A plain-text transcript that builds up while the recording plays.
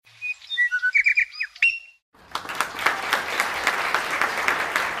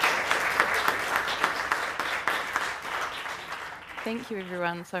thank you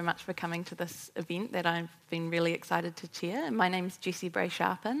everyone so much for coming to this event that I've been really excited to chair. My name's Jessie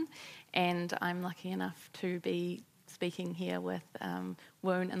Bray-Sharpen, and I'm lucky enough to be speaking here with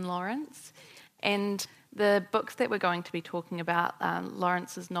Woon and Lawrence. And the books that we're going to be talking about,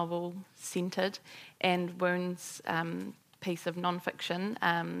 Lawrence's novel Scented and Woon's piece of non-fiction,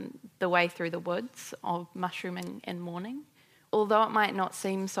 The Way Through the Woods of Mushrooming and Mourning. Although it might not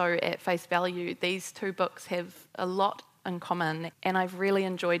seem so at face value, these two books have a lot in common, and I've really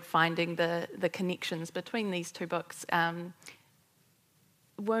enjoyed finding the connections between these two books.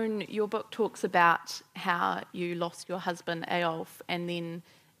 Woon, your book talks about how you lost your husband Eyolf, and then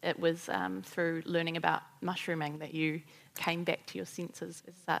it was through learning about mushrooming that you came back to your senses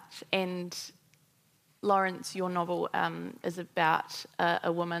as such. And Lawrence, your novel is about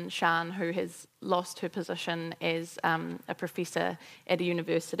a woman, Shan, who has lost her position as a professor at a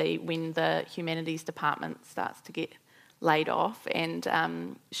university when the humanities department starts to get laid off, and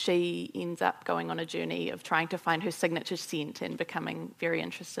she ends up going on a journey of trying to find her signature scent and becoming very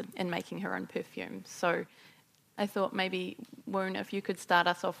interested in making her own perfume. So I thought maybe, Woon, if you could start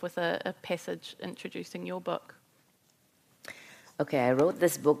us off with a passage introducing your book. Okay, I wrote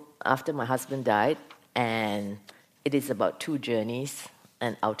this book after my husband died, and it is about two journeys,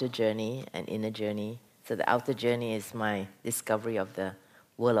 an outer journey, an inner journey. So the outer journey is my discovery of the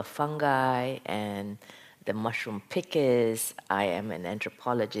world of fungi and the mushroom pickers. I am an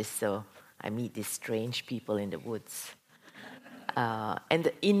anthropologist, so I meet these strange people in the woods. And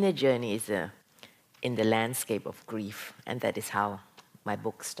the inner journey is in the landscape of grief, and that is how my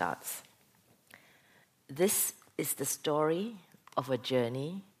book starts. This is the story of a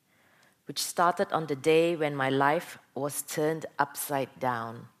journey which started on the day when my life was turned upside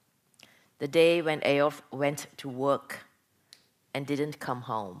down, the day when Eyolf went to work and didn't come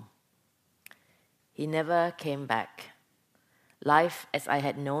home. He never came back. Life as I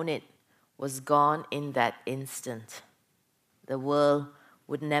had known it was gone in that instant. The world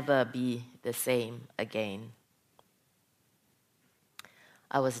would never be the same again.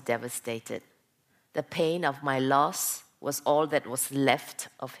 I was devastated. The pain of my loss was all that was left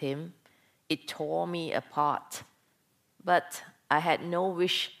of him. It tore me apart. But I had no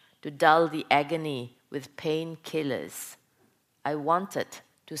wish to dull the agony with painkillers. I wanted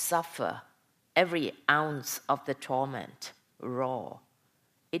to suffer every ounce of the torment, raw.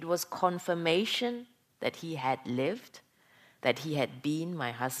 It was confirmation that he had lived, that he had been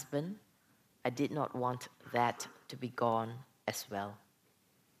my husband. I did not want that to be gone as well.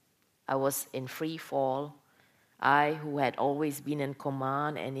 I was in free fall. I, who had always been in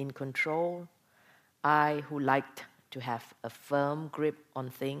command and in control. I, who liked to have a firm grip on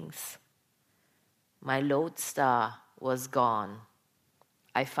things. My lodestar was gone.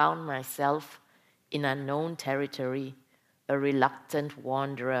 I found myself in unknown territory, a reluctant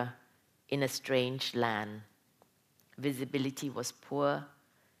wanderer in a strange land. Visibility was poor,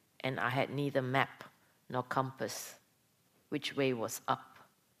 and I had neither map nor compass. Which way was up?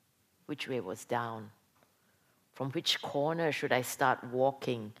 Which way was down? From which corner should I start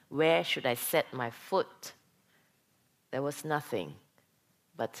walking? Where should I set my foot? There was nothing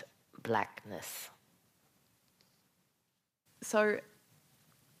but blackness. So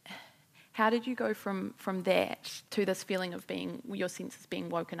how did you go from that to this feeling of your senses being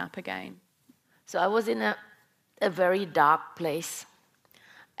woken up again? So I was in a very dark place,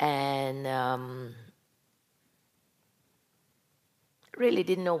 and really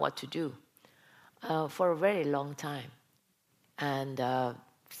didn't know what to do for a very long time. And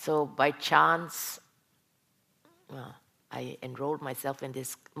so by chance, I enrolled myself in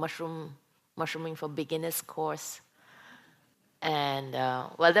this mushrooming for beginners course. And,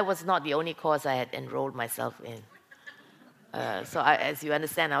 that was not the only course I had enrolled myself in. So as you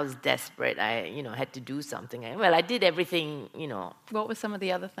understand, I was desperate. I, had to do something. I did everything, What were some of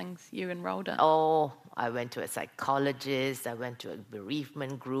the other things you enrolled in? Oh, I went to a psychologist. I went to a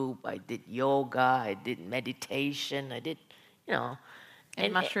bereavement group. I did yoga. I did meditation. I did,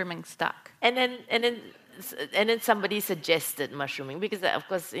 And mushrooming stuck. And then somebody suggested mushrooming because, of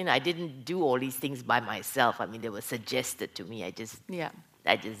course, I didn't do all these things by myself. I mean, they were suggested to me. I just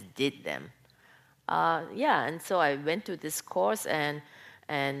did them. And so I went to this course, and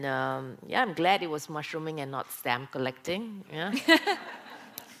I'm glad it was mushrooming and not stamp collecting. Yeah.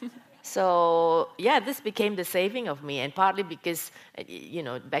 So this became the saving of me, and partly because,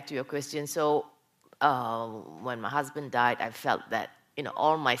 back to your question. So when my husband died, I felt that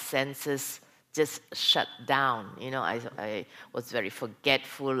all my senses just shut down. I was very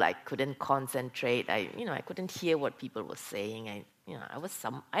forgetful. I couldn't concentrate. I couldn't hear what people were saying.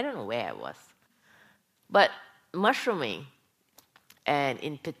 I don't know where I was. But mushrooming and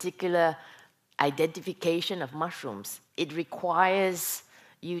in particular, identification of mushrooms. It requires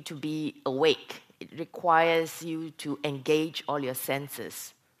you to be awake. It requires you to engage all your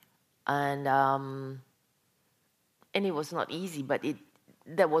senses. And it was not easy, but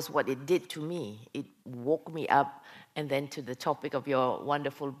that was what it did to me. It woke me up. And then to the topic of your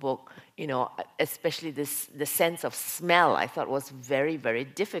wonderful book, especially the sense of smell, I thought was very, very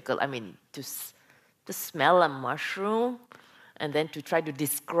difficult. I mean, to smell a mushroom and then to try to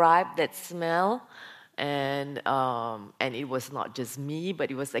describe that smell. And it was not just me,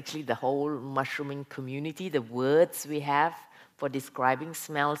 but it was actually the whole mushrooming community, the words we have for describing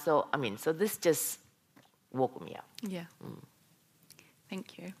smell. So this just woke me up. Yeah.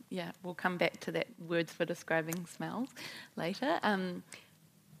 Thank you. Yeah, we'll come back to that words for describing smells later.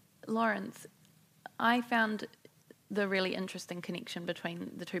 Lawrence, I found the really interesting connection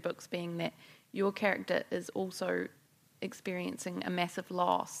between the two books being that your character is also experiencing a massive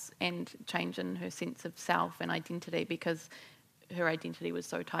loss and change in her sense of self and identity because her identity was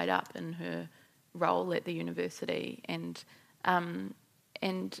so tied up in her role at the university, and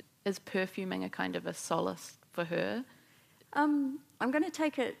is perfuming a kind of a solace for her? I'm going to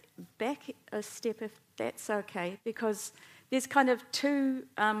take it back a step, if that's okay, because there's kind of two.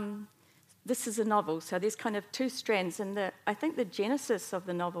 This is a novel, so there's kind of two strands, and I think the genesis of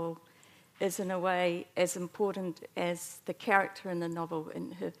the novel is in a way as important as the character in the novel,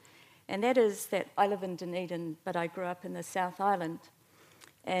 and that is that I live in Dunedin, but I grew up in the South Island,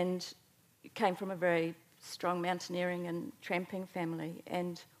 and came from a very strong mountaineering and tramping family,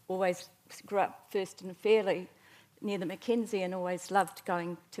 and always grew up first in Fairlie, near the Mackenzie, and always loved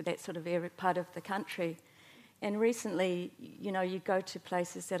going to that sort of area, part of the country. And recently, you go to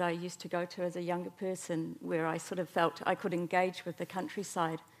places that I used to go to as a younger person where I sort of felt I could engage with the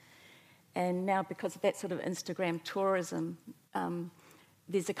countryside. And now, because of that sort of Instagram tourism,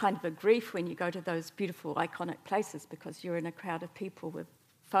 there's a kind of a grief when you go to those beautiful, iconic places because you're in a crowd of people with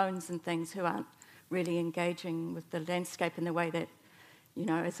phones and things who aren't really engaging with the landscape in the way that,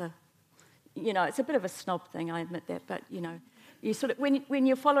 it's a bit of a snob thing, I admit that, but, you sort of, when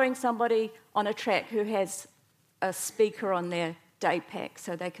you're following somebody on a track who has a speaker on their day pack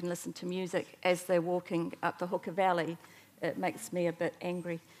so they can listen to music as they're walking up the Hooker Valley, it makes me a bit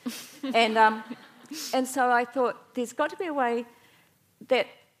angry. And so I thought, there's got to be a way that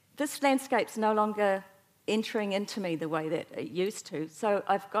this landscape's no longer entering into me the way that it used to. So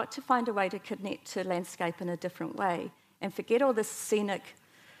I've got to find a way to connect to landscape in a different way and forget all this scenic,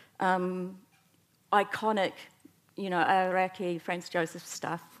 iconic, Aoraki, Franz Josef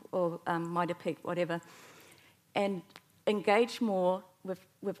stuff, or Maida Peak, whatever, and engage more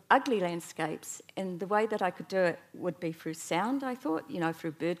with ugly landscapes. And the way that I could do it would be through sound, I thought,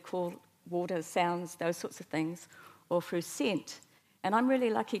 through bird call, water sounds, those sorts of things, or through scent. And I'm really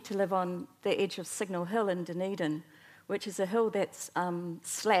lucky to live on the edge of Signal Hill in Dunedin, which is a hill that's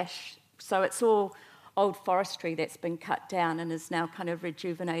slashed. So it's all old forestry that's been cut down and is now kind of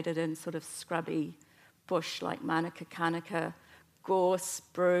rejuvenated in sort of scrubby bush like Manuka Kanuka, gorse,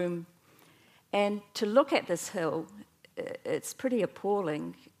 broom. And to look at this hill, it's pretty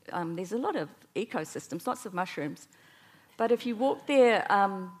appalling. There's a lot of ecosystems, lots of mushrooms. But if you walk there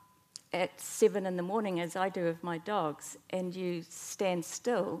at 7 a.m, as I do with my dogs, and you stand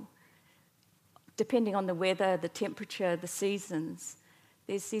still, depending on the weather, the temperature, the seasons,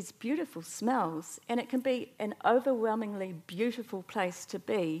 there's these beautiful smells, and it can be an overwhelmingly beautiful place to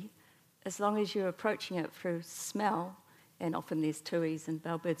be as long as you're approaching it through smell, and often there's tuis and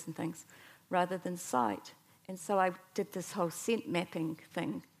bellbirds and things, rather than sight. And so I did this whole scent mapping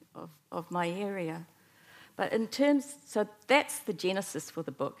thing of my area. But so that's the genesis for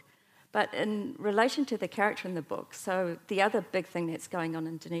the book. But in relation to the character in the book, so the other big thing that's going on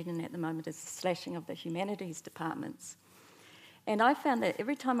in Dunedin at the moment is the slashing of the humanities departments. And I found that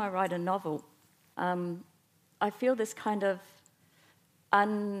every time I write a novel, I feel this kind of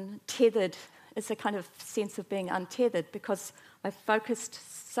untethered, it's a kind of sense of being untethered because I've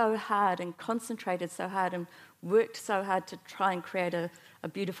focused so hard and concentrated so hard and worked so hard to try and create a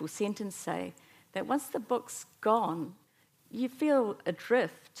beautiful sentence, say, that once the book's gone, you feel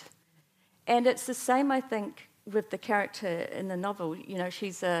adrift. And it's the same, I think, with the character in the novel.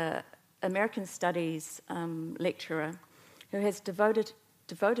 She's an American Studies lecturer who has devoted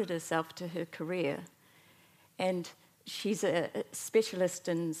herself to her career. And she's a specialist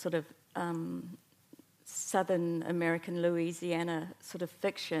in sort of Southern American Louisiana sort of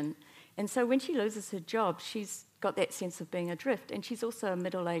fiction. And so when she loses her job, she's got that sense of being adrift. And she's also a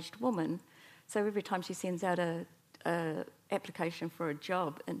middle-aged woman. So every time she sends out a application for a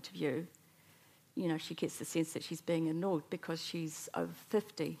job interview, she gets the sense that she's being ignored because she's over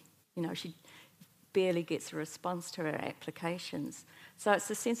 50. She barely gets a response to her applications. So it's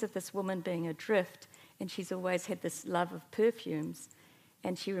the sense of this woman being adrift, and she's always had this love of perfumes.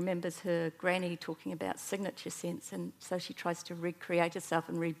 And she remembers her granny talking about signature scents, and so she tries to recreate herself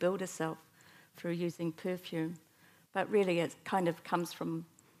and rebuild herself through using perfume. But really it kind of comes from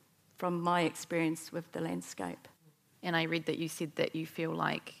my experience with the landscape. And I read that you said that you feel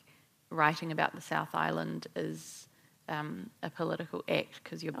like writing about the South Island is a political act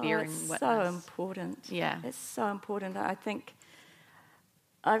because you're bearing it's witness. So important. Yeah. It's so important. I think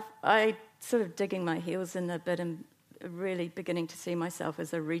I sort of digging my heels in a bit and really beginning to see myself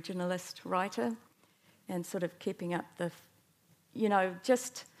as a regionalist writer and sort of keeping up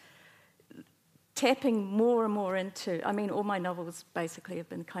just tapping more and more into, all my novels basically have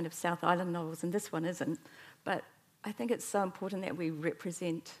been kind of South Island novels, and this one isn't, but I think it's so important that we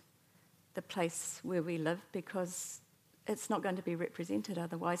represent the place where we live because it's not going to be represented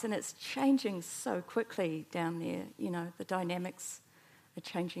otherwise, and it's changing so quickly down there. The dynamics are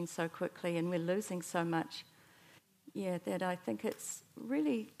changing so quickly and we're losing so much. Yeah, that I think it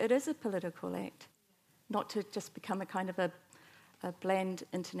is a political act, not to just become a kind of a bland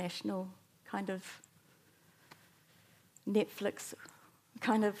international kind of Netflix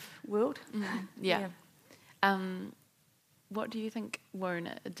kind of world. Yeah. What do you think, Warren?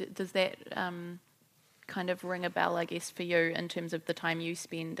 Does that kind of ring a bell, I guess, for you in terms of the time you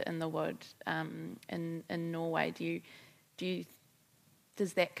spend in the wood in Norway?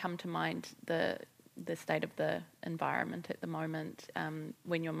 Does that come to mind, the state of the environment at the moment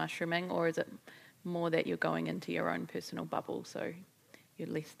when you're mushrooming, or is it more that you're going into your own personal bubble, so you're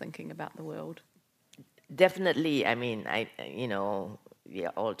less thinking about the world? Definitely. We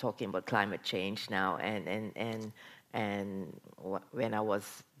are all talking about climate change now, and when I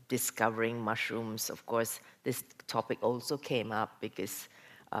was discovering mushrooms, of course, this topic also came up because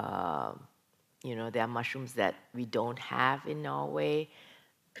there are mushrooms that we don't have in Norway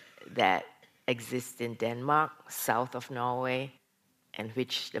that exist in Denmark, south of Norway, and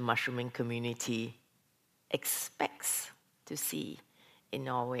which the mushrooming community expects to see in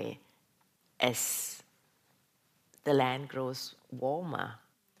Norway as the land grows warmer.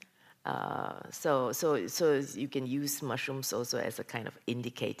 So you can use mushrooms also as a kind of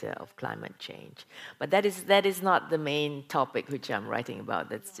indicator of climate change. But that is not the main topic which I'm writing about.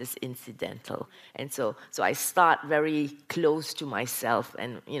 That's just incidental. And so I start very close to myself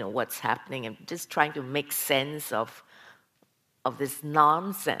and what's happening, and just trying to make sense of this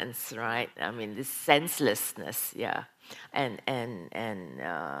nonsense, right? This senselessness, yeah.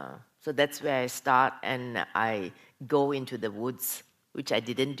 So that's where I start, and I go into the woods, which I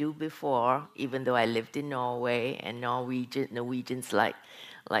didn't do before, even though I lived in Norway, and Norwegians like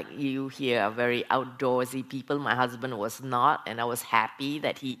you here are very outdoorsy people. My husband was not, and I was happy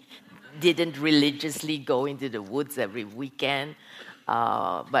that he didn't religiously go into the woods every weekend.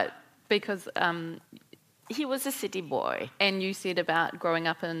 But because he was a city boy. And you said about growing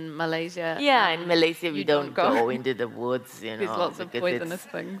up in Malaysia. Yeah, in Malaysia we don't go go into the woods, There's lots of poisonous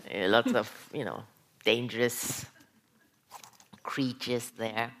things. Lots of, dangerous creatures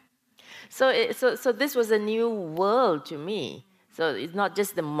there. So this was a new world to me. So it's not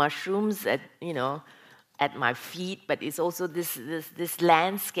just the mushrooms at my feet, but it's also this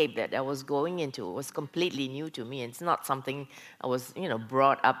landscape that I was going into. It was completely new to me. It's not something I was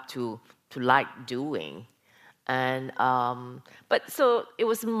brought up to like doing. And but so it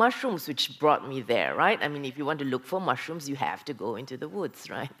was mushrooms which brought me there, right? If you want to look for mushrooms, you have to go into the woods,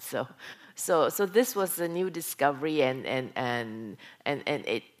 right? So this was a new discovery, and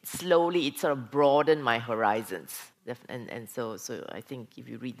it slowly sort of broadened my horizons. And so I think if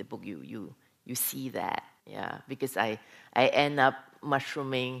you read the book, you see that, yeah, because I end up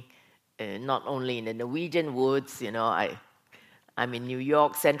mushrooming not only in the Norwegian woods, I'm in New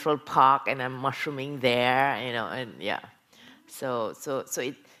York Central Park and I'm mushrooming there, and yeah. So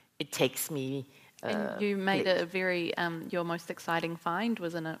it takes me. And you made a very your most exciting find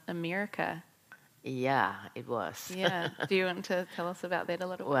was in America. Yeah, it was. Yeah. Do you want to tell us about that a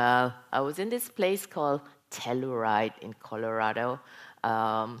little bit? Well, I was in this place called Telluride in Colorado.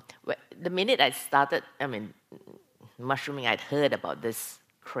 The minute I started, mushrooming, I'd heard about this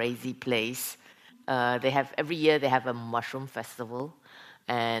crazy place. Every year they have a mushroom festival,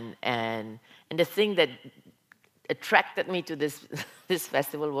 and the thing that attracted me to this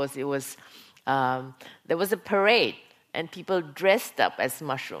festival was there was a parade and people dressed up as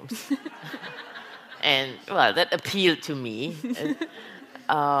mushrooms, and well, that appealed to me.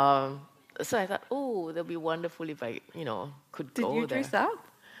 So I thought, oh, that'd be wonderful if I could go there. Did you dress up?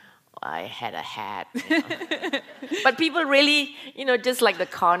 I had a hat. But people really, just like the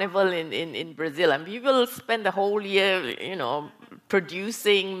carnival in Brazil, and people spend the whole year,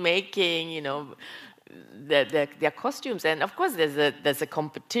 producing, making, their costumes. And of course, there's a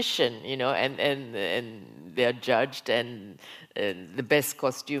competition, and they're judged, and the best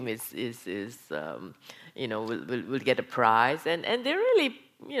costume will get a prize, and they really.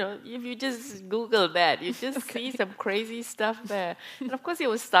 If you just Google that, you just see some crazy stuff there. And of course, it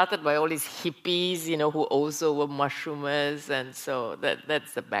was started by all these hippies, who also were mushroomers, and so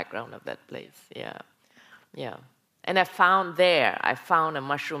that's the background of that place. Yeah. And I found a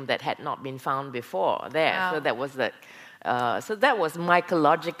mushroom that had not been found before there. Wow. So that was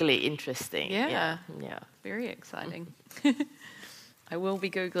mycologically interesting. Yeah. Yeah. Very exciting. I will be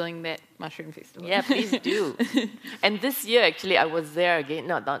Googling that mushroom festival. Yeah, please do. And this year, actually, I was there again.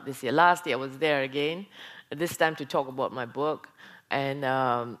 No, not this year. Last year, I was there again. This time to talk about my book. And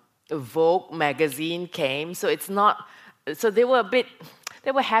Vogue magazine came. So it's not. So they were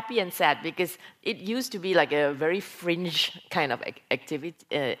happy and sad because it used to be like a very fringe kind of activity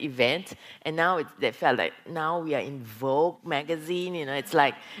event, and now they felt like now we are in Vogue magazine. It's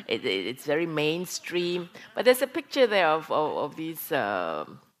like it's very mainstream. But there's a picture there of these.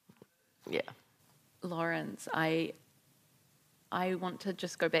 Lawrence, I want to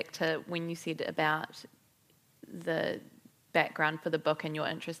just go back to when you said about the background for the book and your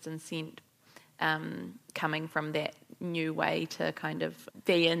interest in scent. Coming from that new way to kind of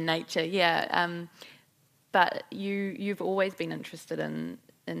be in nature, but you've always been interested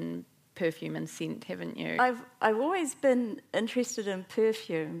in perfume and scent, haven't you? I've always been interested in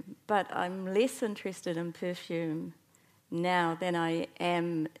perfume, but I'm less interested in perfume now than I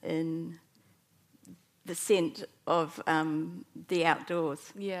am in the scent of the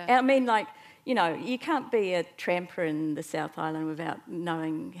outdoors. Yeah. I mean, you can't be a tramper in the South Island without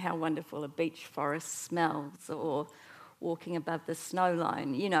knowing how wonderful a beech forest smells, or walking above the snow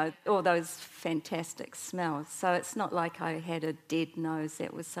line, all those fantastic smells. So it's not like I had a dead nose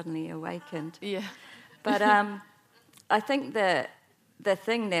that was suddenly awakened. Yeah. But I think the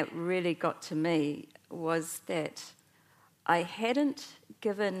thing that really got to me was that I hadn't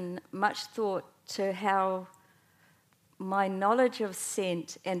given much thought to how my knowledge of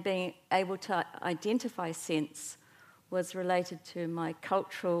scent and being able to identify scents was related to my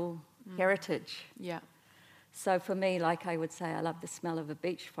cultural heritage. Yeah. So for me, like I would say, I love the smell of a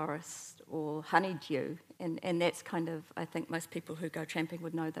beech forest or honeydew, and that's kind of, I think most people who go tramping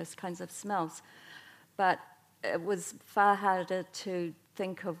would know those kinds of smells. But it was far harder to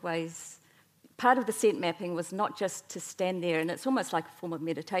think of ways. Part of the scent mapping was not just to stand there, and it's almost like a form of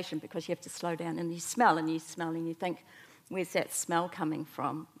meditation because you have to slow down and you smell and you smell and you think, where's that smell coming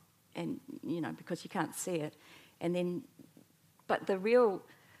from? And, because you can't see it. And then, but the real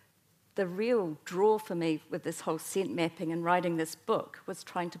draw for me with this whole scent mapping and writing this book was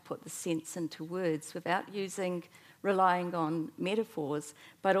trying to put the scents into words without relying on metaphors,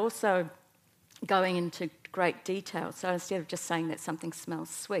 but also going into great detail. So instead of just saying that something smells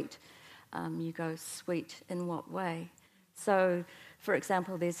sweet, you go, sweet in what way? So, for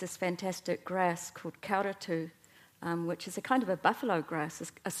example, there's this fantastic grass called kauratu, which is a kind of a buffalo grass,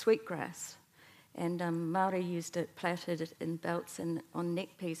 a sweet grass. And Māori used it, plaited it in belts and on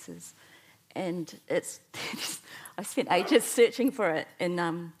neck pieces. And I spent ages searching for it in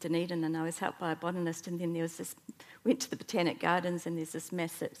Dunedin, and I was helped by a botanist, and then went to the Botanic Gardens, and there's this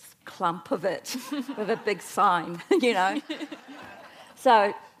massive clump of it with a big sign,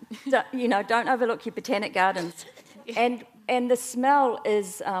 So, don't overlook your Botanic Gardens. And the smell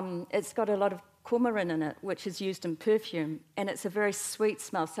is, it's got a lot of coumarin in it, which is used in perfume, and it's a very sweet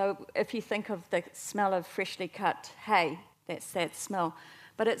smell. So if you think of the smell of freshly cut hay, that's that smell.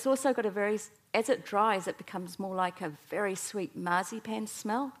 But it's also got as it dries, it becomes more like a very sweet marzipan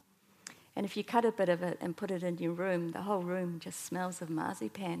smell. And if you cut a bit of it and put it in your room, the whole room just smells of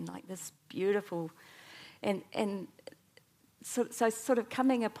marzipan, like this beautiful. And so sort of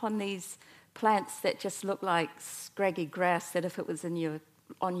coming upon these plants that just look like scraggy grass, that if it was on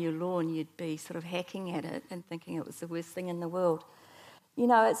your lawn, you'd be sort of hacking at it and thinking it was the worst thing in the world.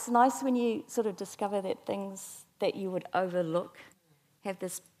 It's nice when you sort of discover that things that you would overlook have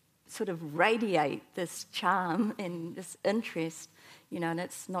this sort of radiate this charm and this interest, and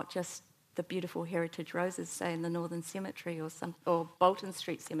it's not just the beautiful heritage roses, say, in the Northern Cemetery or Bolton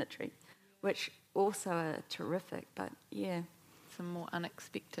Street Cemetery, which also are terrific, but yeah. Some more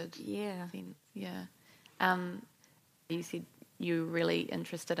unexpected Yeah. things, yeah. You said you're really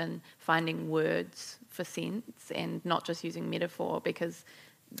interested in finding words for scents and not just using metaphor, because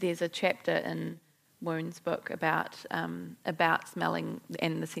there's a chapter in Woon's book about smelling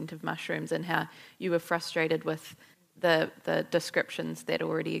and the scent of mushrooms, and how you were frustrated with the descriptions that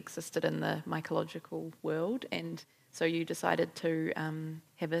already existed in the mycological world, and so you decided to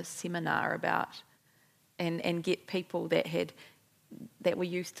have a seminar about and get people that were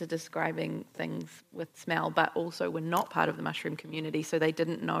used to describing things with smell, but also were not part of the mushroom community, so they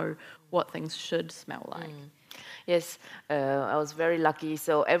didn't know what things should smell like. Yes, I was very lucky.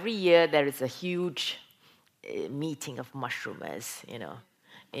 So every year there is a huge meeting of mushroomers,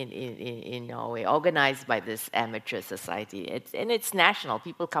 in Norway, organized by this amateur society. It's national.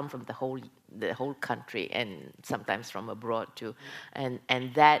 People come from the whole country, and sometimes from abroad too.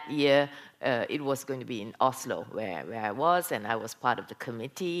 And that year it was going to be in Oslo, where I was, and I was part of the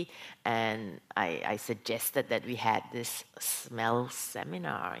committee. And I suggested that we had this smell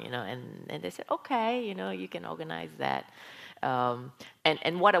seminar, and they said, okay, you can organize that.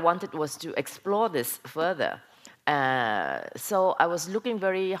 And what I wanted was to explore this further. So I was looking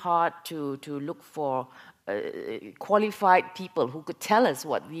very hard to look for qualified people who could tell us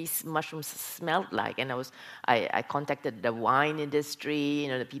what these mushrooms smelled like. And I contacted the wine industry,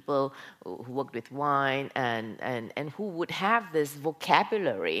 the people who worked with wine, and who would have this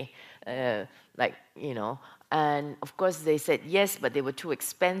vocabulary, and of course they said yes, but they were too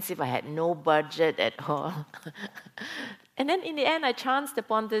expensive. I had no budget at all. And then in the end, I chanced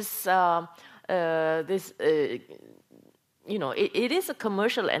upon this. It is a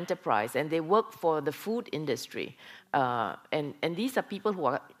commercial enterprise, and they work for the food industry. And these are people who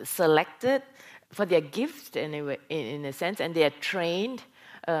are selected for their gift, in a sense, and they are trained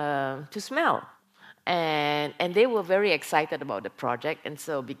to smell. And they were very excited about the project, and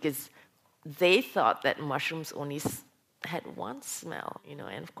so because they thought that mushrooms only had one smell,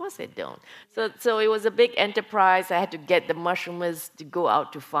 and of course they don't. So it was a big enterprise. I had to get the mushroomers to go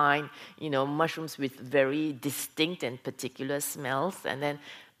out to find, mushrooms with very distinct and particular smells. And then,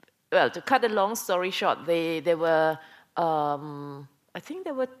 to cut a long story short, there were, I think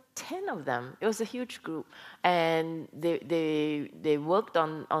there were 10 of them. It was a huge group, and they worked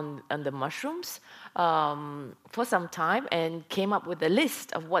on the mushrooms for some time and came up with a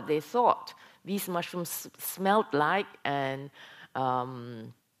list of what they thought these mushrooms smelled like, and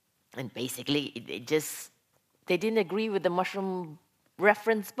basically they didn't agree with the mushroom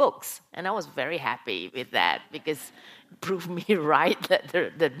reference books, and I was very happy with that because it proved me right that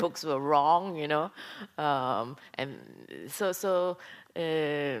the books were wrong, and so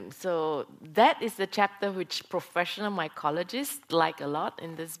that is the chapter which professional mycologists like a lot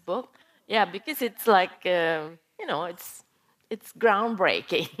in this book. Yeah, because it's like it's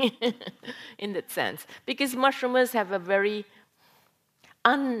groundbreaking in that sense, because mushroomers have a very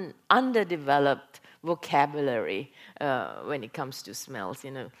underdeveloped vocabulary when it comes to smells.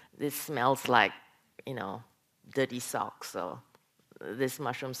 This smells like, dirty socks, or this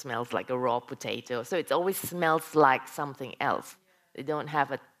mushroom smells like a raw potato. So it always smells like something else. They don't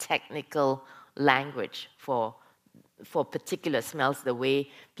have a technical language for particular smells, the way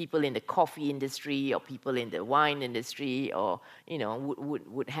people in the coffee industry or people in the wine industry or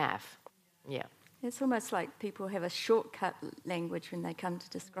would have. Yeah. It's almost like people have a shortcut language when they come to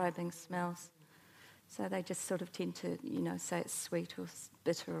describing smells. So they just sort of tend to, say it's sweet or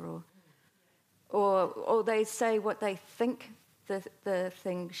bitter, or they say what they think the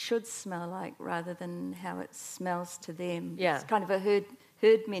thing should smell like rather than how it smells to them. Yeah. It's kind of a herd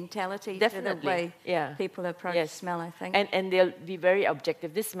mentality. Definitely. To the way people approach smell, I think. And they'll be very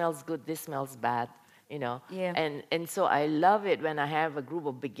objective. This smells good, this smells bad, Yeah. And so I love it when I have a group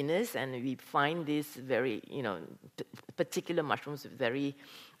of beginners and we find these very, particular mushrooms with very...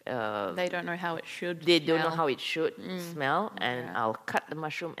 they don't know how it should They smell. don't know how it should smell, and I'll cut the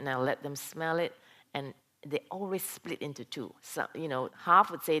mushroom and I'll let them smell it, and they always split into two. So,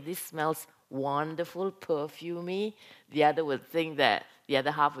 half would say this smells wonderful, perfumey. The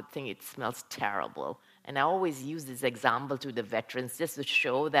other half would think it smells terrible. And I always use this example to the veterans just to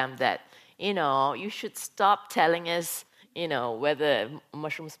show them that, you should stop telling us, whether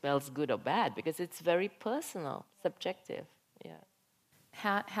mushroom smells good or bad, because it's very personal, subjective. Yeah.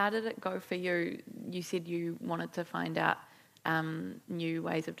 How did it go for you? You said you wanted to find out new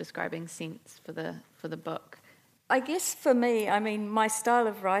ways of describing scents for the book. I guess for me, my style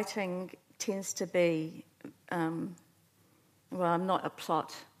of writing tends to be, I'm not a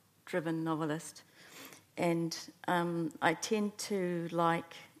plot-driven novelist, and I tend to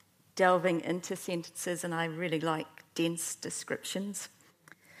like delving into sentences, and I really like dense descriptions.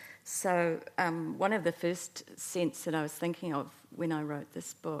 So one of the first scents that I was thinking of when I wrote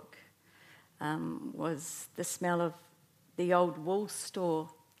this book was the smell of the old wool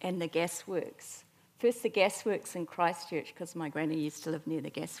store and the gasworks first the gasworks in Christchurch, because my granny used to live near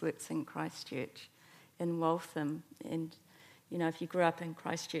the gasworks in Christchurch, in Waltham. And, you know, if you grew up in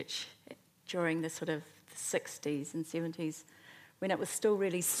Christchurch during the sort of 60s and 70s, when it was still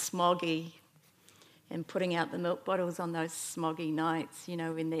really smoggy, and putting out the milk bottles on those smoggy nights, you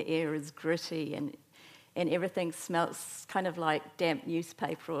know, when the air is gritty and everything smells kind of like damp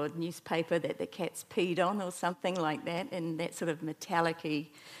newspaper or newspaper that the cats peed on or something like that, and that sort of metallic-y,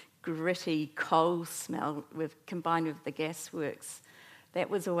 gritty coal smell combined with the gasworks. That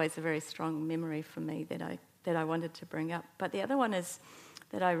was always a very strong memory for me that I wanted to bring up. But the other one is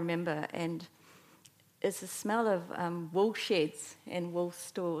that I remember, and is the smell of wool sheds and wool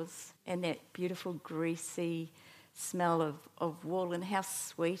stores, and that beautiful greasy smell of wool, and how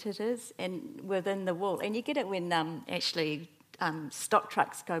sweet it is, and within the wool. And you get it when stock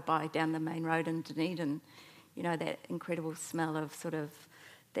trucks go by down the main road in Dunedin, you know, that incredible smell of sort of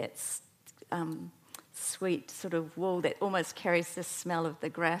that sweet sort of wool that almost carries the smell of the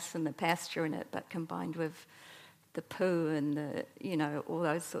grass and the pasture in it, but combined with the poo and the, you know, all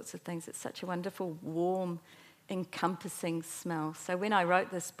those sorts of things. It's such a wonderful, warm, encompassing smell. So when I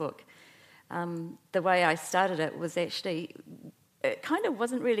wrote this book, the way I started it was actually, it kind of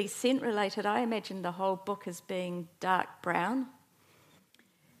wasn't really scent related. I imagined the whole book as being dark brown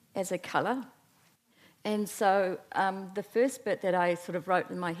as a colour. And so the first bit that I sort of wrote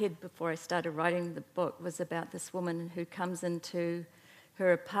in my head before I started writing the book was about this woman who comes into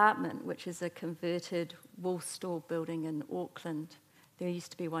her apartment, which is a converted wool store building in Auckland. There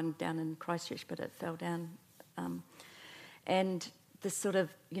used to be one down in Christchurch, but it fell down. And this sort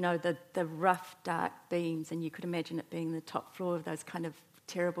of, you know, the rough, dark beams, and you could imagine it being the top floor of those kind of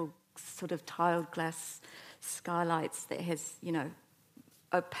terrible sort of tiled glass skylights that has, you know,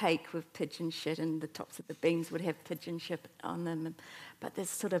 opaque with pigeon shit, and the tops of the beams would have pigeon shit on them. But this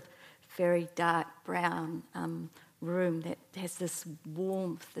sort of very dark brown room that has this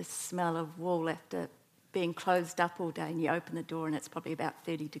warmth, this smell of wool after being closed up all day, and you open the door and it's probably about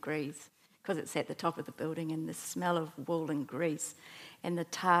 30 degrees because it's at the top of the building, and the smell of wool and grease and the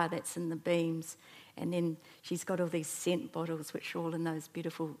tar that's in the beams. And then she's got all these scent bottles, which are all in those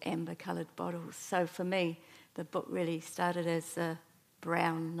beautiful amber-coloured bottles. So for me, the book really started as a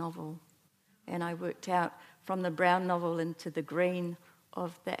brown novel, and I worked out from the brown novel into the green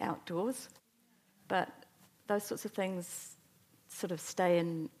of the outdoors. But those sorts of things sort of stay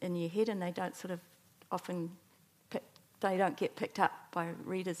in your head, and they don't sort of often they don't get picked up by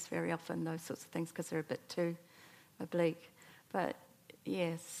readers very often, those sorts of things, because they're a bit too oblique. But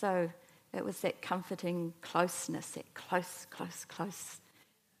yeah, so it was that comforting closeness, that close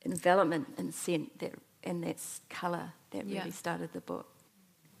envelopment and scent that, and that colour that really started the book.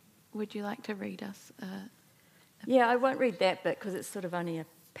 Would you like to read us? Yeah, I won't read that bit because it's sort of only a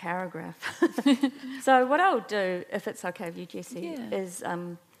paragraph. So what I'll do, if it's okay with you, Jessie, is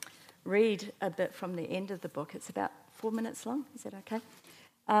read a bit from the end of the book. It's about 4 minutes long. Is that okay?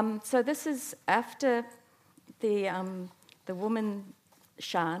 So this is after the woman,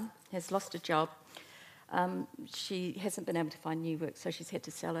 Shan, has lost a job. She hasn't been able to find new work, so she's had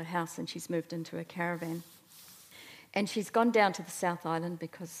to sell her house, and she's moved into a caravan. And she's gone down to the South Island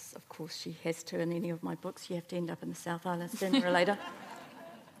because, of course, she has to. In any of my books, you have to end up in the South Island sooner or later.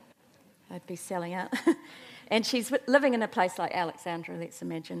 I'd be selling out. And she's living in a place like Alexandra, let's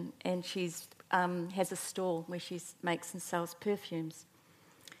imagine, and she's has a stall where she makes and sells perfumes.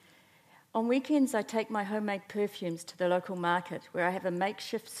 On weekends, I take my homemade perfumes to the local market, where I have a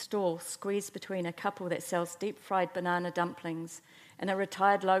makeshift stall squeezed between a couple that sells deep-fried banana dumplings and a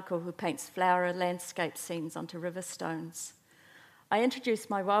retired local who paints flower landscape scenes onto river stones. I introduced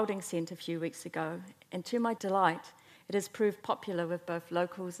my wilding scent a few weeks ago, and to my delight, it has proved popular with both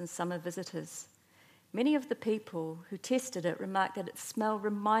locals and summer visitors. Many of the people who tested it remarked that its smell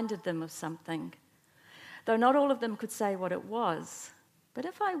reminded them of something, though not all of them could say what it was. But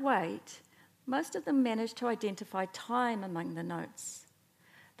if I wait, most of them manage to identify time among the notes.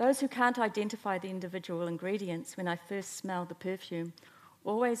 Those who can't identify the individual ingredients when I first smell the perfume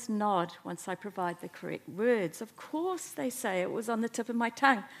always nod once I provide the correct words. Of course, they say, it was on the tip of my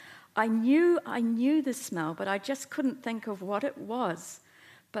tongue. I knew the smell, but I just couldn't think of what it was.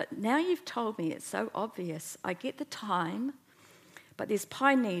 But now you've told me it's so obvious. I get the time, but there's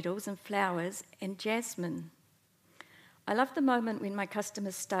pine needles and flowers and jasmine. I love the moment when my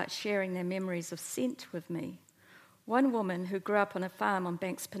customers start sharing their memories of scent with me. One woman who grew up on a farm on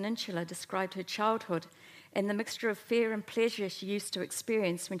Banks Peninsula described her childhood and the mixture of fear and pleasure she used to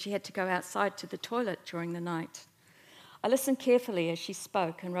experience when she had to go outside to the toilet during the night. I listened carefully as she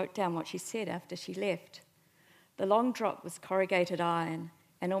spoke and wrote down what she said after she left. The long drop was corrugated iron,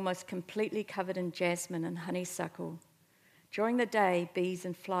 and almost completely covered in jasmine and honeysuckle. During the day, bees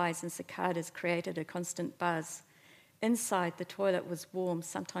and flies and cicadas created a constant buzz. Inside, the toilet was warm,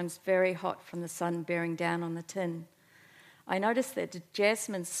 sometimes very hot from the sun bearing down on the tin. I noticed that the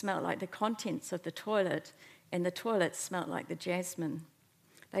jasmine smelled like the contents of the toilet, and the toilet smelled like the jasmine.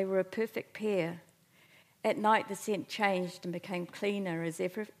 They were a perfect pair. At night, the scent changed and became cleaner as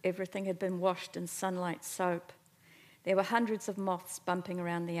everything had been washed in sunlight soap. There were hundreds of moths bumping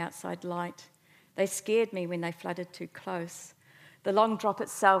around the outside light. They scared me when they fluttered too close. The long drop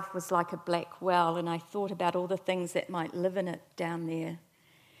itself was like a black well, and I thought about all the things that might live in it down there.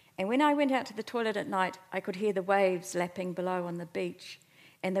 And when I went out to the toilet at night, I could hear the waves lapping below on the beach,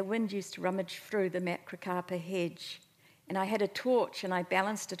 and the wind used to rummage through the macrocarpa hedge. And I had a torch, and I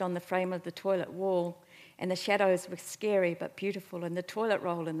balanced it on the frame of the toilet wall, and the shadows were scary but beautiful, and the toilet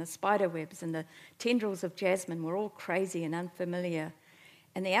roll and the spider webs and the tendrils of jasmine were all crazy and unfamiliar.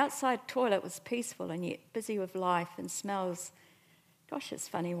 And the outside toilet was peaceful and yet busy with life and smells. Gosh, it's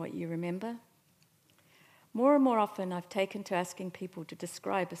funny what you remember. More and more often, I've taken to asking people to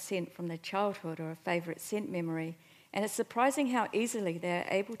describe a scent from their childhood or a favourite scent memory, and it's surprising how easily they're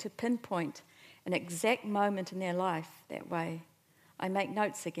able to pinpoint an exact moment in their life that way. I make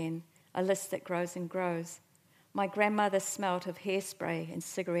notes again, a list that grows and grows. My grandmother smelt of hairspray and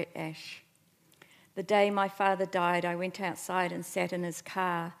cigarette ash. The day my father died, I went outside and sat in his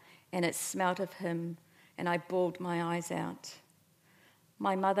car, and it smelt of him, and I bawled my eyes out.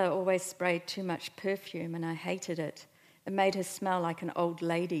 My mother always sprayed too much perfume, and I hated it. It made her smell like an old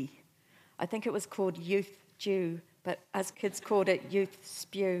lady. I think it was called youth dew, but us kids called it youth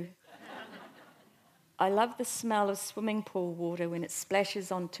spew. I love the smell of swimming pool water when it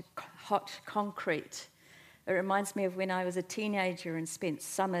splashes onto hot concrete. It reminds me of when I was a teenager and spent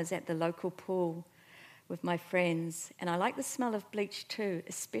summers at the local pool with my friends. And I like the smell of bleach too,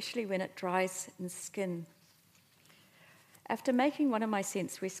 especially when it dries in skin. After making one of my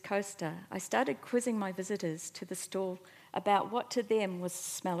scents West Coaster, I started quizzing my visitors to the stall about what to them was the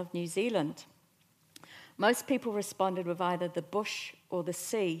smell of New Zealand. Most people responded with either the bush or the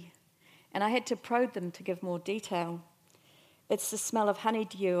sea, and I had to probe them to give more detail. It's the smell of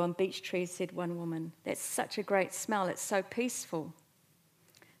honeydew on beech trees, said one woman. That's such a great smell, it's so peaceful.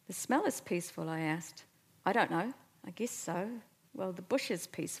 The smell is peaceful, I asked. I don't know, I guess so. Well, the bush is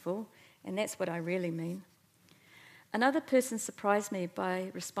peaceful, and that's what I really mean. Another person surprised me by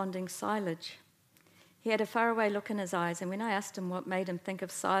responding silage. He had a faraway look in his eyes, and when I asked him what made him think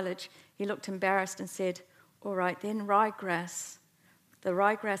of silage, he looked embarrassed and said, all right then, ryegrass. The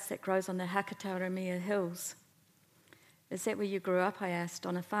ryegrass that grows on the Hakataramia Hills. Is that where you grew up, I asked,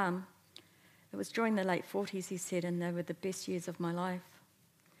 on a farm? It was during the late 40s, he said, and they were the best years of my life.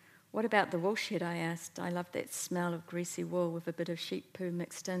 What about the wool shed, I asked. I loved that smell of greasy wool with a bit of sheep poo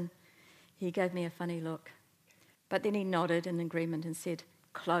mixed in. He gave me a funny look. But then he nodded in agreement and said,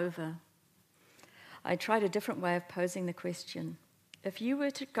 clover. I tried a different way of posing the question. If you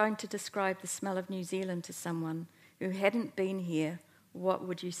were going to describe the smell of New Zealand to someone who hadn't been here, what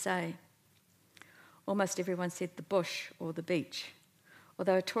would you say? Almost everyone said the bush or the beach,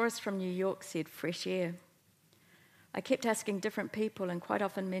 although a tourist from New York said fresh air. I kept asking different people, and quite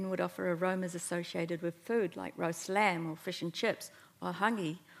often men would offer aromas associated with food like roast lamb or fish and chips or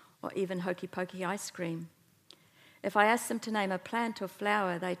hangi or even hokey pokey ice cream. If I asked them to name a plant or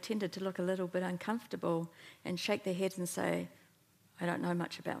flower, they tended to look a little bit uncomfortable and shake their heads and say, I don't know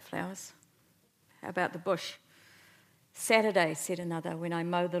much about flowers. How about the bush? Saturday, said another, when I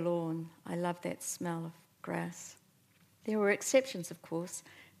mow the lawn. I love that smell of grass. There were exceptions, of course,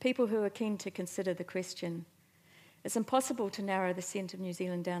 people who were keen to consider the question. It's impossible to narrow the scent of New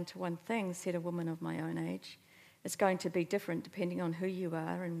Zealand down to one thing, said a woman of my own age. It's going to be different depending on who you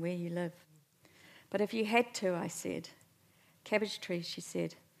are and where you live. But if you had to, I said. Cabbage trees, she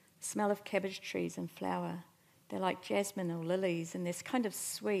said. The smell of cabbage trees and flower. They're like jasmine or lilies, and they're kind of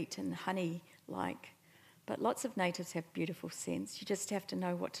sweet and honey-like. But lots of natives have beautiful scents. You just have to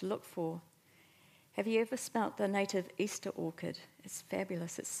know what to look for. Have you ever smelt the native Easter orchid? It's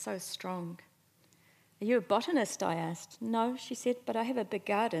fabulous. It's so strong. Are you a botanist? I asked. No, she said, but I have a big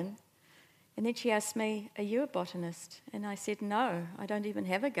garden. And then she asked me, are you a botanist? And I said, no, I don't even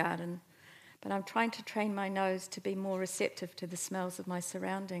have a garden. But I'm trying to train my nose to be more receptive to the smells of my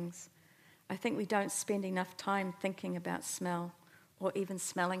surroundings. I think we don't spend enough time thinking about smell or even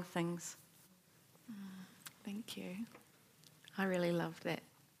smelling things. Thank you. I really loved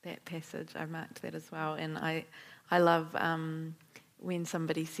that passage. I marked that as well. And I love when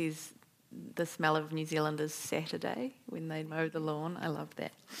somebody says the smell of New Zealand is Saturday, when they mow the lawn. I love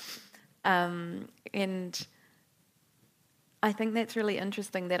that. And I think that's really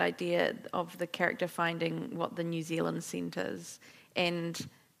interesting, that idea of the character finding what the New Zealand scent is. And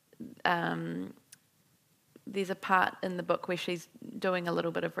there's a part in the book where she's doing a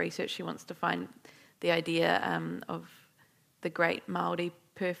little bit of research. She wants to find the idea of the great Māori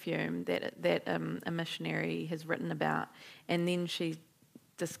perfume that a missionary has written about. And then she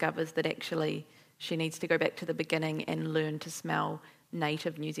discovers that actually she needs to go back to the beginning and learn to smell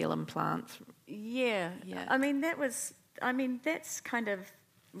native New Zealand plants. Yeah. I mean, that's kind of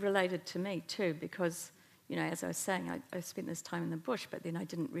related to me too, because, as I was saying, I spent this time in the bush, but then I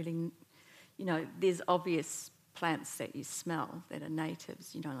didn't really, there's obvious plants that you smell that are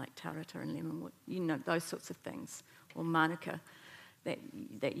natives, like taurata and lemonwood, those sorts of things, or manuka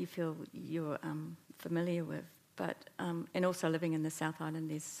that you feel you're familiar with. But, and also living in the South Island,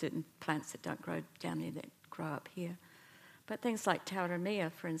 there's certain plants that don't grow down there that grow up here. But things like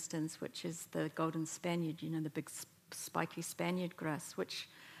tauramea, for instance, which is the golden Spaniard, the big spiky Spaniard grass, which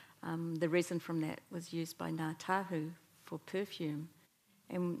the resin from that was used by Ngā Tahu for perfume.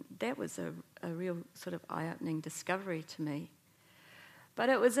 And that was a real sort of eye-opening discovery to me. But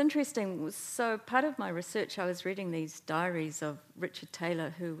it was interesting. So part of my research, I was reading these diaries of Richard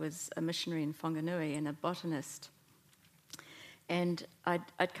Taylor, who was a missionary in Whanganui and a botanist. And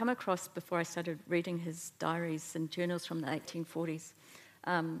I'd come across, before I started reading his diaries and journals from the 1840s,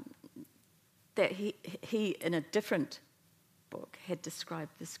 that he, in a different book, had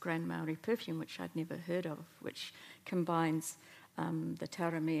described this Grand Maori perfume, which I'd never heard of, which combines the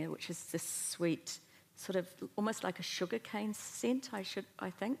tauramea, which is this sweet, sort of almost like a sugarcane scent, I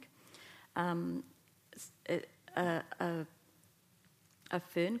think. A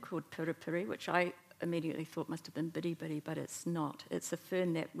fern called puripuri, which I immediately thought must have been bitty, but it's not. It's a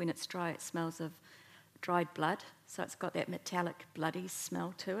fern that, when it's dry, it smells of dried blood, so it's got that metallic, bloody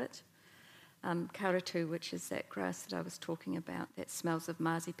smell to it. Kauratu, which is that grass that I was talking about, that smells of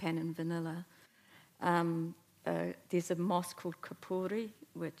marzipan and vanilla. There's a moss called kapuri,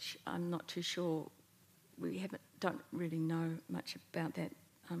 which I'm not too sure. Don't really know much about that.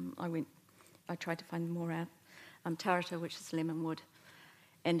 I tried to find more out. Taurata, which is lemonwood,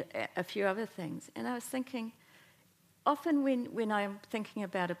 and a few other things. And I was thinking, often when I'm thinking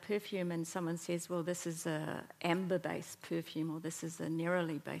about a perfume and someone says, well, this is a amber-based perfume or this is a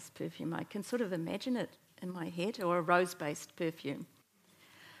neroli-based perfume, I can sort of imagine it in my head, or a rose-based perfume.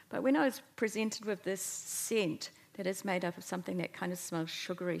 But when I was presented with this scent that is made up of something that kind of smells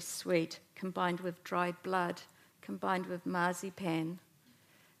sugary sweet, combined with dried blood, combined with marzipan,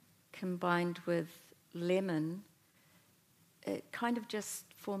 combined with lemon, it kind of just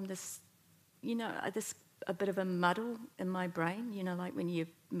formed this, a bit of a muddle in my brain, like when you're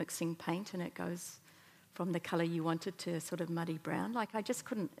mixing paint and it goes from the colour you wanted to a sort of muddy brown. Like, I just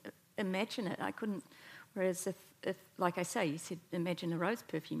couldn't imagine it. I couldn't, whereas if like I say, you said imagine a rose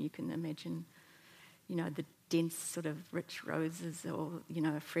perfume, you can imagine, the dense sort of rich roses, or,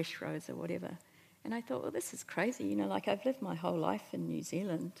 a fresh rose or whatever. And I thought, well, this is crazy, like I've lived my whole life in New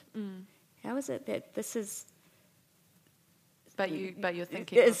Zealand. How is it that this is... But you're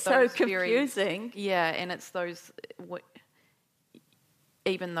thinking it's so those confusing. And it's those...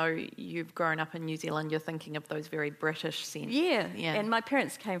 Even though you've grown up in New Zealand, you're thinking of those very British scents. Yeah. And my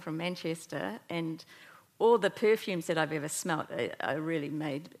parents came from Manchester, and all the perfumes that I've ever smelt are really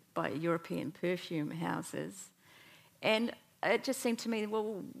made by European perfume houses. And it just seemed to me,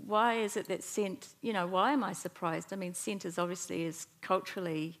 well, why is it that scent, why am I surprised? I mean, scent is obviously as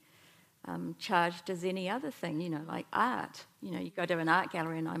culturally charged as any other thing, like art. You go to an art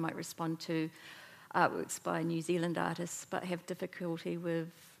gallery and I might respond to artworks by New Zealand artists but have difficulty with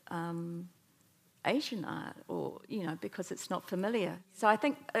Asian art, or, because it's not familiar. So I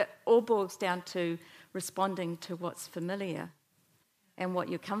think it all boils down to responding to what's familiar and what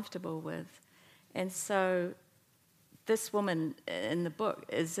you're comfortable with. And so this woman in the book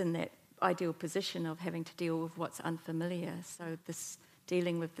is in that ideal position of having to deal with what's unfamiliar. So this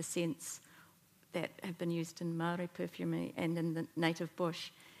dealing with the scents that have been used in Māori perfumery and in the native bush,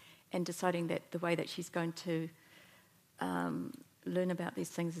 and deciding that the way that she's going to learn about these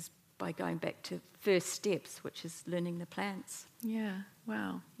things is by going back to first steps, which is learning the plants. Yeah,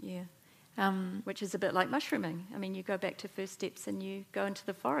 wow. Yeah. Which is a bit like mushrooming. I mean, you go back to first steps and you go into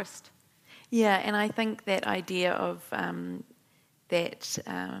the forest. Yeah, and I think that idea of that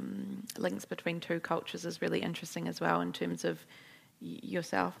links between two cultures is really interesting as well, in terms of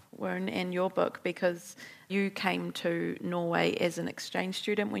yourself, Warren, and your book, because you came to Norway as an exchange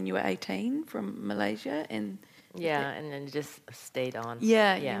student when you were 18 from Malaysia, and and then just stayed on. You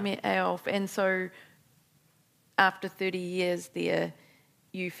met Eyolf, and so after 30 years there,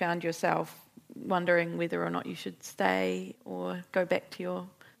 you found yourself wondering whether or not you should stay or go back to your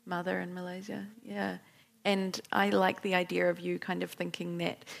mother in Malaysia. Yeah. And I like the idea of you kind of thinking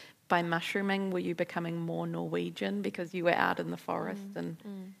that by mushrooming, were you becoming more Norwegian because you were out in the forest and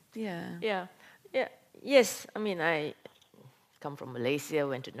Yeah. Yes, I mean, I come from Malaysia,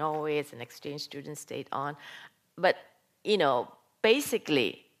 went to Norway as an exchange student, stayed on. But,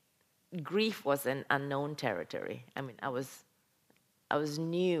 basically, grief was an unknown territory. I mean, I was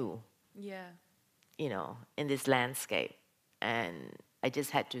new, Yeah. in this landscape. And I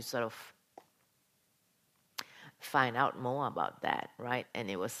just had to sort of find out more about that, right? And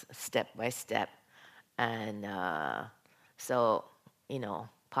it was step by step. And so,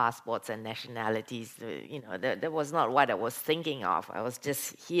 passports and nationalities, that was not what I was thinking of. I was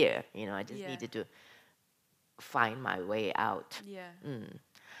just here, I just needed to find my way out. Yeah.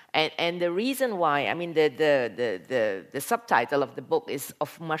 And the reason why, I mean, the subtitle of the book is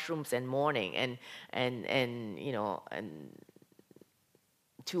Of Mushrooms and Mourning, and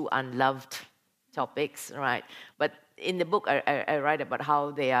two unloved topics, right? But in the book, I write about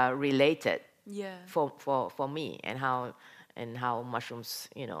how they are related. Yeah. For me, and how mushrooms,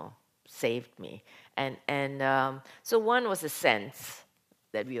 saved me. And so one was a sense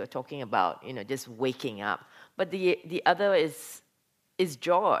that we were talking about, just waking up. But the other is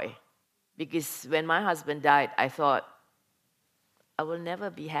joy, because when my husband died, I thought I will never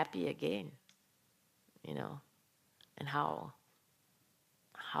be happy again, and how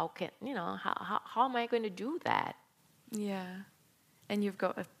can how am I going to do that? Yeah. And you've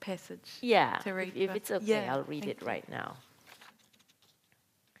got a passage to read. If it's okay, I'll read it you. right now.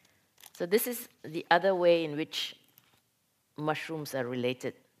 So this is the other way in which mushrooms are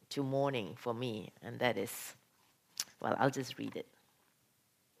related to mourning for me, and that is, well, I'll just read it.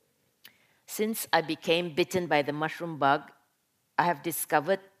 Since I became bitten by the mushroom bug, I have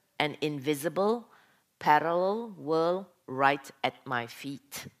discovered an invisible, parallel world right at my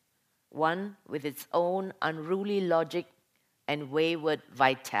feet, one with its own unruly logic and wayward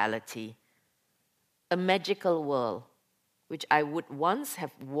vitality, a magical world which I would once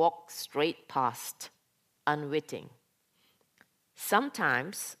have walked straight past, unwitting.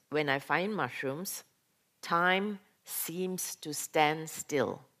 Sometimes, when I find mushrooms, time seems to stand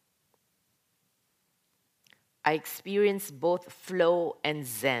still. I experience both flow and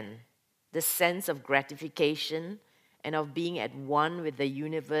zen, the sense of gratification and of being at one with the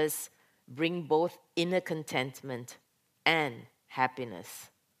universe bring both inner contentment and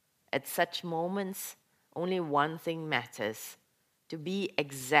happiness. At such moments, only one thing matters: to be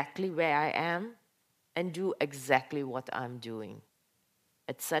exactly where I am and do exactly what I'm doing.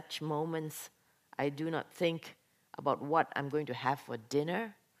 At such moments, I do not think about what I'm going to have for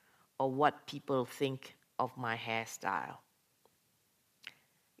dinner or what people think of my hairstyle.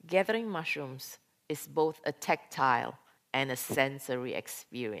 Gathering mushrooms is both a tactile and a sensory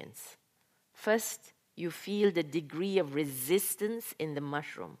experience. First, you feel the degree of resistance in the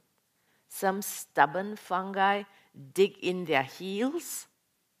mushroom. Some stubborn fungi dig in their heels.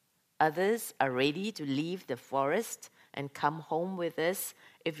 Others are ready to leave the forest and come home with us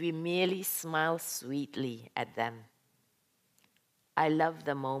if we merely smile sweetly at them. I love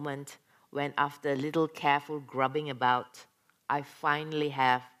the moment when, after a little careful grubbing about, I finally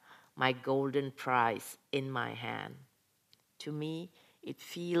have my golden prize in my hand. To me, it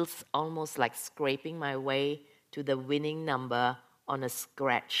feels almost like scraping my way to the winning number on a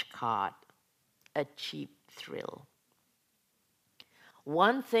scratch card, a cheap thrill.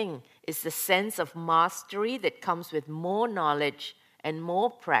 One thing is the sense of mastery that comes with more knowledge and more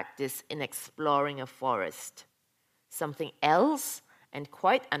practice in exploring a forest. Something else, and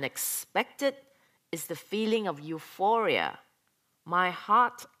quite unexpected, is the feeling of euphoria. My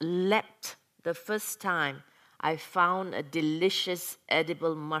heart leapt the first time I found a delicious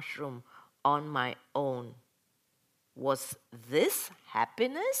edible mushroom on my own. Was this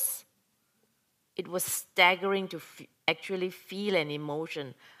happiness? It was staggering to actually feel an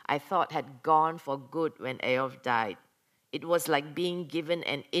emotion I thought had gone for good when Eyolf died. It was like being given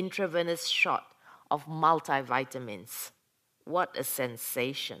an intravenous shot of multivitamins. What a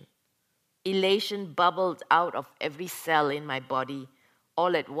sensation. Elation bubbled out of every cell in my body.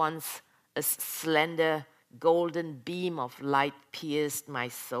 All at once, a slender golden beam of light pierced my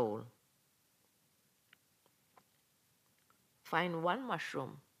soul. Find one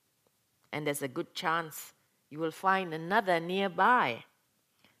mushroom, and there's a good chance you will find another nearby.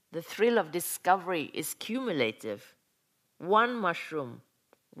 The thrill of discovery is cumulative. One mushroom,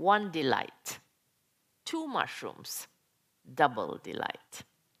 one delight. Two mushrooms, double delight.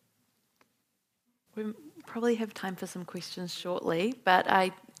 We probably have time for some questions shortly, but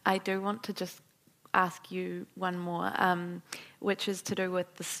I I do want to just ask you one more, which is to do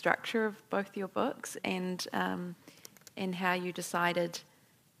with the structure of both your books and how you decided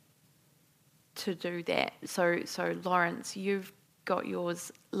to do that. So Lawrence, you've got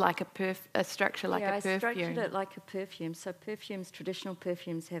yours like a structure like a perfume. I structured it like a perfume. So traditional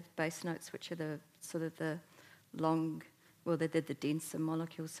perfumes have base notes, which are the sort of the long, well, they're the denser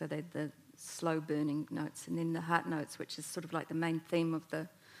molecules, so they're the slow burning notes, and then the heart notes, which is sort of like the main theme of the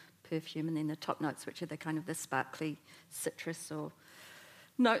perfume, and then the top notes, which are the kind of the sparkly citrus or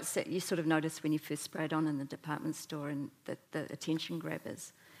notes that you sort of notice when you first spray it on in the department store and the attention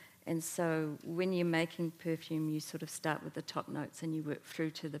grabbers. And so when you're making perfume, you sort of start with the top notes and you work through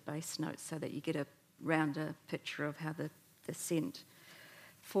to the base notes so that you get a rounder picture of how the scent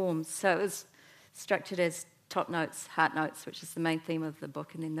forms. So it was structured as top notes, heart notes, which is the main theme of the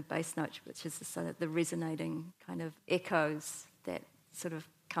book, and then the base notes, which is the resonating kind of echoes that sort of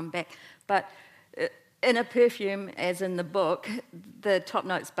come back. But in a perfume, as in the book, the top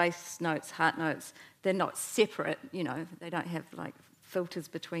notes, base notes, heart notes, they're not separate, they don't have like filters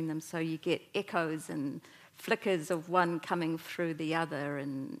between them, so you get echoes and flickers of one coming through the other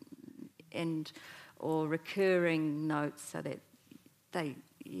and or recurring notes so that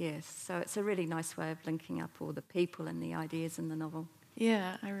so it's a really nice way of linking up all the people and the ideas in the novel.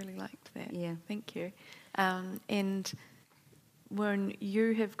 Yeah, I really liked that. Yeah. Thank you. And when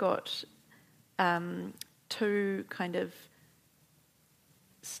you have got two kind of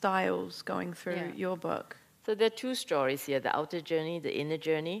styles going through your book. So there are two stories here, the outer journey, the inner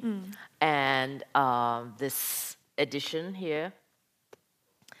journey, and this edition here,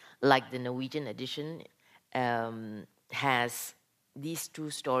 like the Norwegian edition, has these two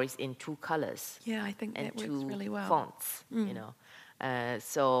stories in two colors. Yeah, I think that works really well. Fonts,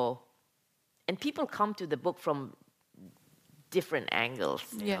 and people come to the book from different angles,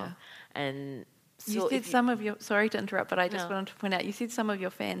 you know, and so you said some of your, sorry to interrupt, but I just wanted to point out, you said some of your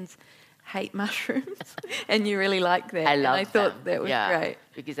fans hate mushrooms, and you really like that. I love I thought that was great.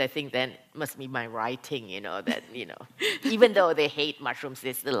 Because I think that must be my writing, that, even though they hate mushrooms,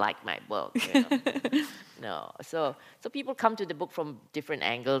 they still like my book. No, so people come to the book from different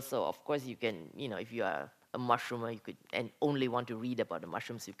angles. So of course you can, if you are a mushroomer, you could, and only want to read about the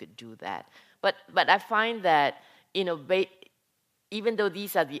mushrooms, you could do that. But I find that, even though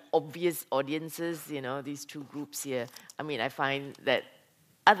these are the obvious audiences, these two groups here, I find that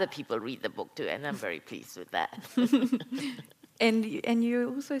other people read the book too, and I'm very pleased with that. And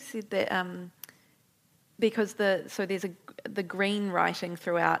you also said that because there's the green writing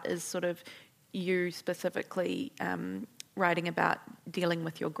throughout is sort of you specifically writing about dealing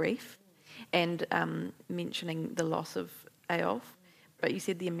with your grief and mentioning the loss of Eyolf. But you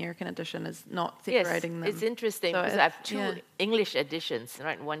said the American edition is not separating them. Yes, it's interesting because I have two English editions,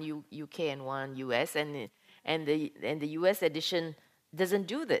 right? One UK and one US, and the US edition doesn't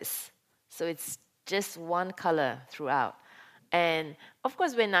do this. So it's just one color throughout. And of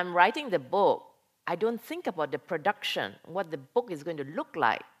course, when I'm writing the book, I don't think about the production, what the book is going to look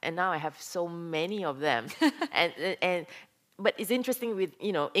like. And now I have so many of them. But it's interesting with,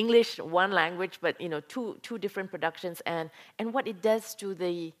 English, one language, but, two different productions and what it does to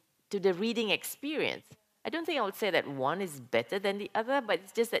the reading experience. I don't think I would say that one is better than the other, but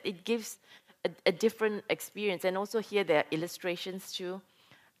it's just that it gives a different experience. And also here there are illustrations too,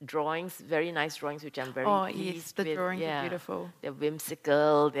 drawings, very nice drawings, which I'm very pleased with. Oh, yes, the drawings are beautiful. They're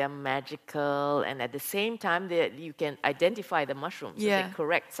whimsical, they're magical, and at the same time, you can identify the mushrooms. Yeah. So they're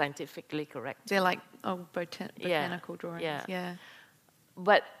correct, scientifically correct. They're like botanical drawings. Yeah.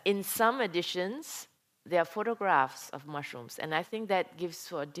 But in some editions, there are photographs of mushrooms, and I think that gives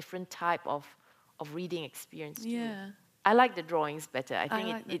for a different type of reading experience too. Yeah. I like the drawings better. I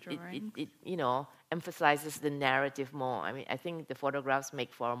think it emphasizes the narrative more. I think the photographs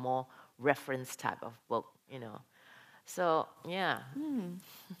make for a more reference type of book, So, yeah.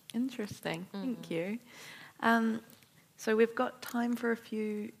 Interesting. Thank you. So we've got time for a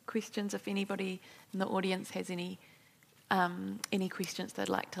few questions. If anybody in the audience has any questions they'd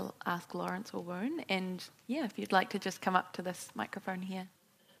like to ask Lawrence or Woon, and if you'd like to just come up to this microphone here.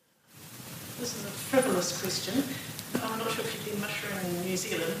 This is a frivolous question. I'm not sure if you've been mushrooming in New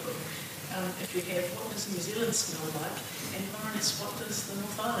Zealand, but if you have, what does New Zealand smell like? And Lawrence, what does the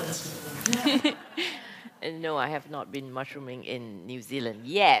North Island smell like? No, I have not been mushrooming in New Zealand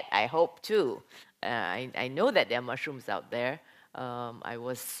yet. I hope to. I know that there are mushrooms out there. I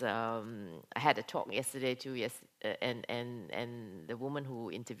had a talk yesterday too. And the woman who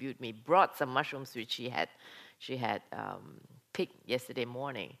interviewed me brought some mushrooms which she had picked yesterday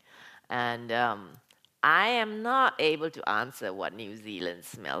morning. And I am not able to answer what New Zealand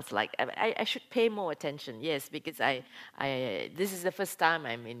smells like. I should pay more attention, yes, because this is the first time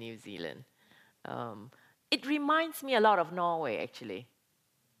I'm in New Zealand. It reminds me a lot of Norway, actually.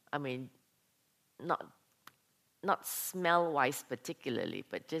 I mean, not smell-wise particularly,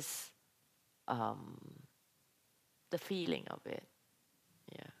 but just the feeling of it.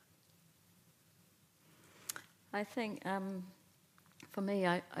 Yeah. I think for me,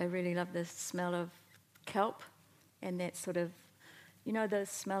 I really love the smell of kelp and that sort of, you know, the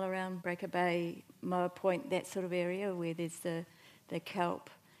smell around Breaker Bay, Moa Point, that sort of area where there's the kelp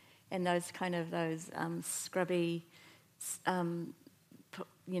and those scrubby,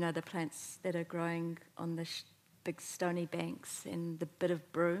 you know, the plants that are growing on the big stony banks and the bit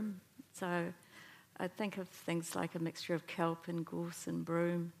of broom. So I think of things like a mixture of kelp and gorse and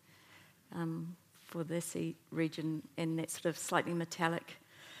broom for this region, and that sort of slightly metallic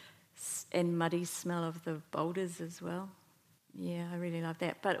and muddy smell of the boulders as well. Yeah, I really love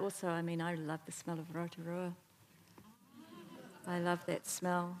that. But also, I mean, I love the smell of Rotorua. I love that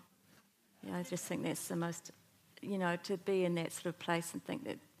smell. Yeah, I just think that's the most, you know, to be in that sort of place and think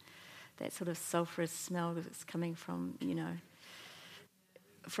that that sort of sulphurous smell that's coming from, you know,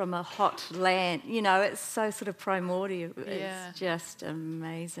 from a hot land, you know, it's so sort of primordial. Yeah. It's just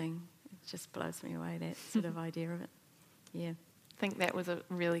amazing. It just blows me away, that sort of idea of it. Yeah. I think that was a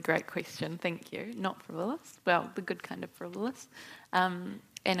really great question. Thank you. Not frivolous. Well, the good kind of frivolous. And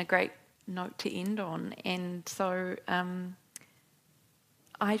a great note to end on. And so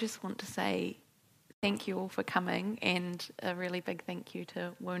I just want to say thank you all for coming, and a really big thank you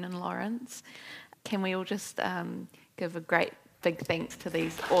to Woon and Lawrence. Can we all just give a great big thanks to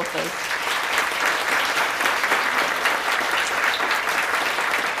these authors?